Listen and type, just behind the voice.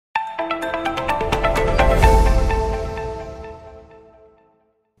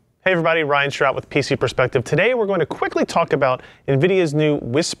Hey everybody, Ryan Strout with PC Perspective. Today we're going to quickly talk about NVIDIA's new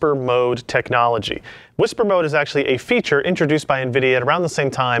WhisperMode technology. WhisperMode is actually a feature introduced by NVIDIA at around the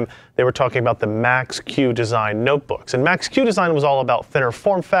same time they were talking about the Max-Q design notebooks. And Max-Q design was all about thinner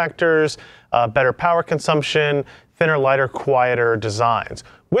form factors, better power consumption, thinner, lighter, quieter designs.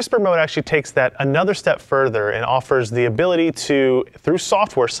 WhisperMode actually takes that another step further and offers the ability to, through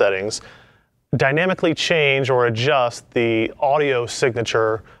software settings, dynamically change or adjust the audio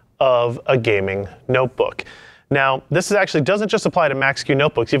signature of a gaming notebook. Now, this actually doesn't just apply to Max-Q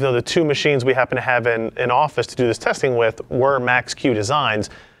notebooks, even though the two machines we happen to have in office to do this testing with were Max-Q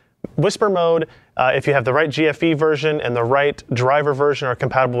designs. WhisperMode, if you have the right GFE version and the right driver version, are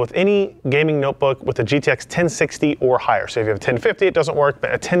compatible with any gaming notebook with a GTX 1060 or higher. So if you have a 1050, it doesn't work,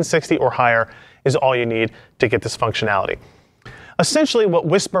 but a 1060 or higher is all you need to get this functionality. Essentially, what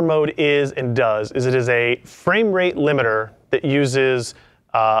WhisperMode is and does is it is a frame rate limiter that uses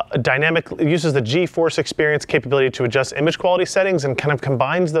uses the GeForce Experience capability to adjust image quality settings and kind of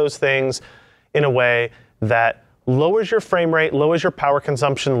combines those things in a way that lowers your frame rate, lowers your power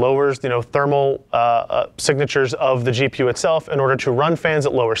consumption, lowers thermal signatures of the GPU itself in order to run fans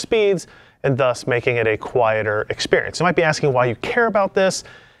at lower speeds and thus making it a quieter experience. You might be asking why you care about this.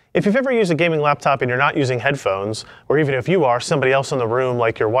 If you've ever used a gaming laptop and you're not using headphones, or even if you are, somebody else in the room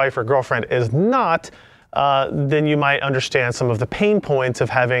like your wife or girlfriend is not, then you might understand some of the pain points of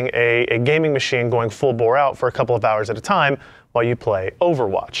having a gaming machine going full bore out for a couple of hours at a time while you play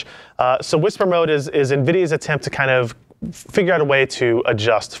Overwatch. So WhisperMode is NVIDIA's attempt to kind of figure out a way to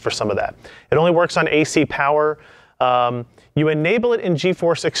adjust for some of that. It only works on AC power. You enable it in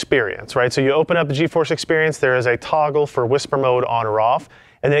GeForce Experience, right? So you open up the GeForce Experience, there is a toggle for WhisperMode on or off,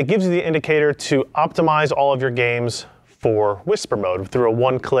 and then it gives you the indicator to optimize all of your games for WhisperMode through a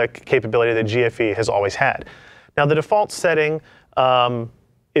one-click capability that GFE has always had. Now, the default setting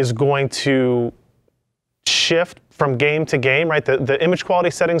is going to shift from game to game, right? The image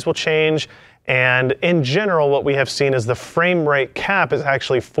quality settings will change, and in general, what we have seen is the frame rate cap is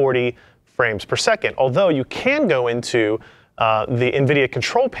actually 40 frames per second, although you can go into the NVIDIA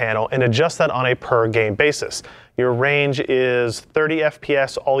control panel and adjust that on a per game basis. Your range is 30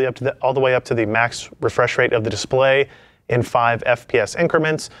 FPS all the way up to the max refresh rate of the display in 5 FPS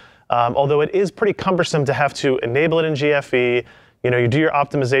increments. Although it is pretty cumbersome to have to enable it in GFE, you do your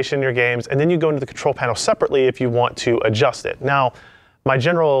optimization in your games, and then you go into the control panel separately if you want to adjust it. Now, my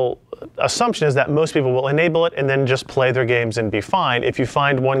general assumption is that most people will enable it and then just play their games and be fine. If you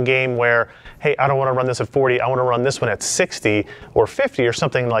find one game where, hey, I don't want to run this at 40, I want to run this one at 60 or 50 or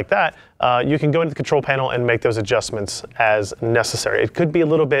something like that, you can go into the control panel and make those adjustments as necessary. It could be a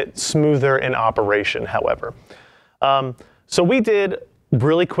little bit smoother in operation, however. So we did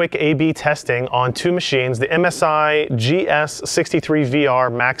really quick A/B testing on two machines, the MSI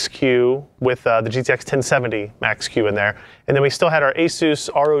GS63VR Max-Q with the GTX 1070 Max-Q in there, and then we still had our Asus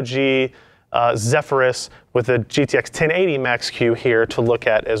ROG Zephyrus with the GTX 1080 Max-Q here to look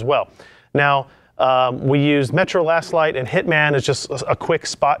at as well. Now, we used Metro Last Light and Hitman as just a quick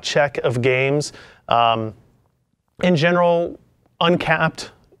spot check of games. In general,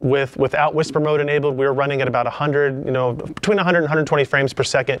 uncapped. Without WhisperMode enabled, we were running at about 100, between 100 and 120 frames per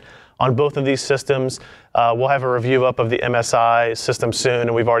second on both of these systems. We'll have a review up of the MSI system soon,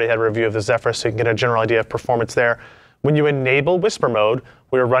 and we've already had a review of the Zephyrus, so you can get a general idea of performance there. When you enable WhisperMode,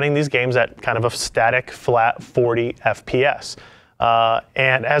 we were running these games at kind of a static, flat 40 FPS.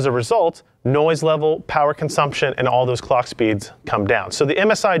 And as a result, noise level, power consumption, and all those clock speeds come down. So the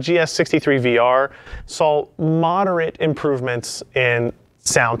MSI GS63VR saw moderate improvements in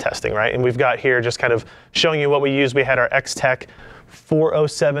sound testing, right? And we've got here just kind of showing you what we used. We had our X-Tech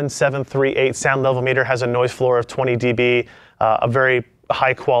 407738 sound level meter, has a noise floor of 20 dB, a very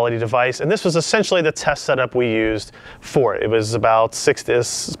high quality device. And this was essentially the test setup we used for it. It was about 6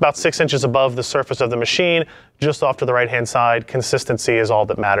 inches above the surface of the machine, just off to the right-hand side. Consistency is all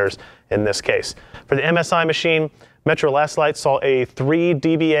that matters in this case. For the MSI machine, Metro Last Light saw a 3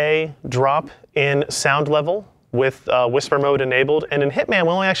 dBA drop in sound level with WhisperMode enabled, and in Hitman, we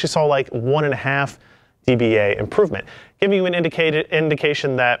only actually saw like 1.5 dBA improvement, giving you an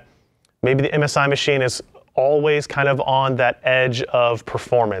indication that maybe the MSI machine is always kind of on that edge of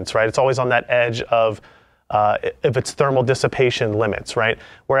performance, right? It's always on that edge of its thermal dissipation limits, right?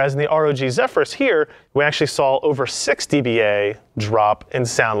 Whereas in the ROG Zephyrus here, we actually saw over 6 dBA drop in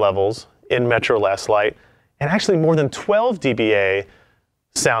sound levels in Metro Last Light, and actually more than 12 dBA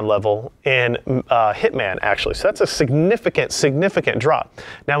sound level in Hitman, actually. So that's a significant drop.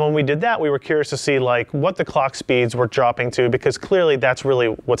 Now, when we did that, we were curious to see like what the clock speeds were dropping to, because clearly that's really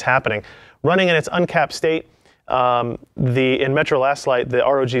what's happening. Running in its uncapped state, In Metro last light, the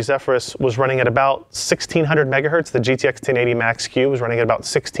ROG Zephyrus was running at about 1600 megahertz. The GTX 1080 Max Q was running at about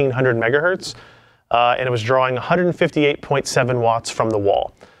 1600 megahertz, and it was drawing 158.7 watts from the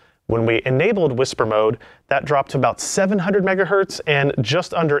wall. When we enabled Whisper Mode, that dropped to about 700 megahertz and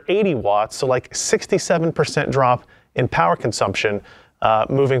just under 80 watts, so like 67% drop in power consumption,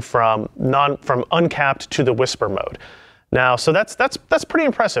 moving from uncapped to the Whisper Mode. Now, so that's pretty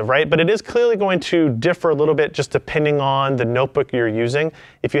impressive, right? But it is clearly going to differ a little bit just depending on the notebook you're using.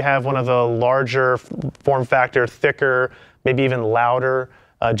 If you have one of the larger form factor, thicker, maybe even louder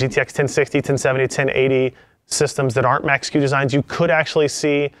GTX 1060, 1070, 1080 systems that aren't Max Q designs, you could actually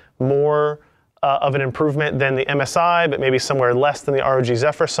see more of an improvement than the MSI, but maybe somewhere less than the ROG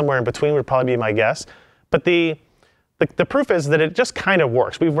Zephyrus, somewhere in between would probably be my guess. But the proof is that it just kind of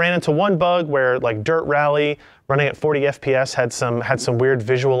works. We've ran into one bug where like Dirt Rally running at 40 FPS had some weird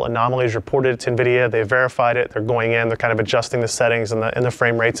visual anomalies reported to NVIDIA. They verified it. They're going in. They're kind of adjusting the settings and the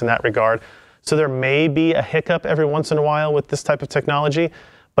frame rates in that regard. So there may be a hiccup every once in a while with this type of technology.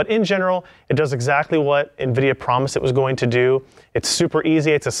 But in general, it does exactly what NVIDIA promised it was going to do. It's super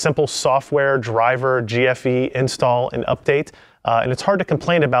easy. It's a simple software driver GFE install and update. And it's hard to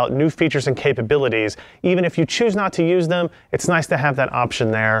complain about new features and capabilities. Even if you choose not to use them, it's nice to have that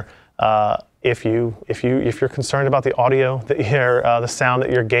option there. If you're concerned about the audio, the sound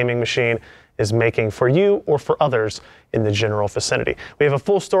that your gaming machine is making for you or for others in the general vicinity. We have a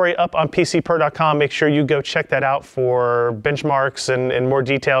full story up on PCPer.com. Make sure you go check that out for benchmarks and more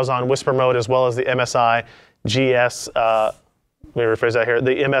details on Whisper Mode, as well as the MSI GS. Let me rephrase that here.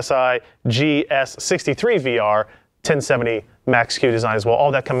 The MSI GS63 VR 1070 Max Q design as well.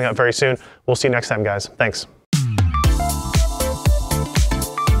 All that coming up very soon. We'll see you next time, guys. Thanks.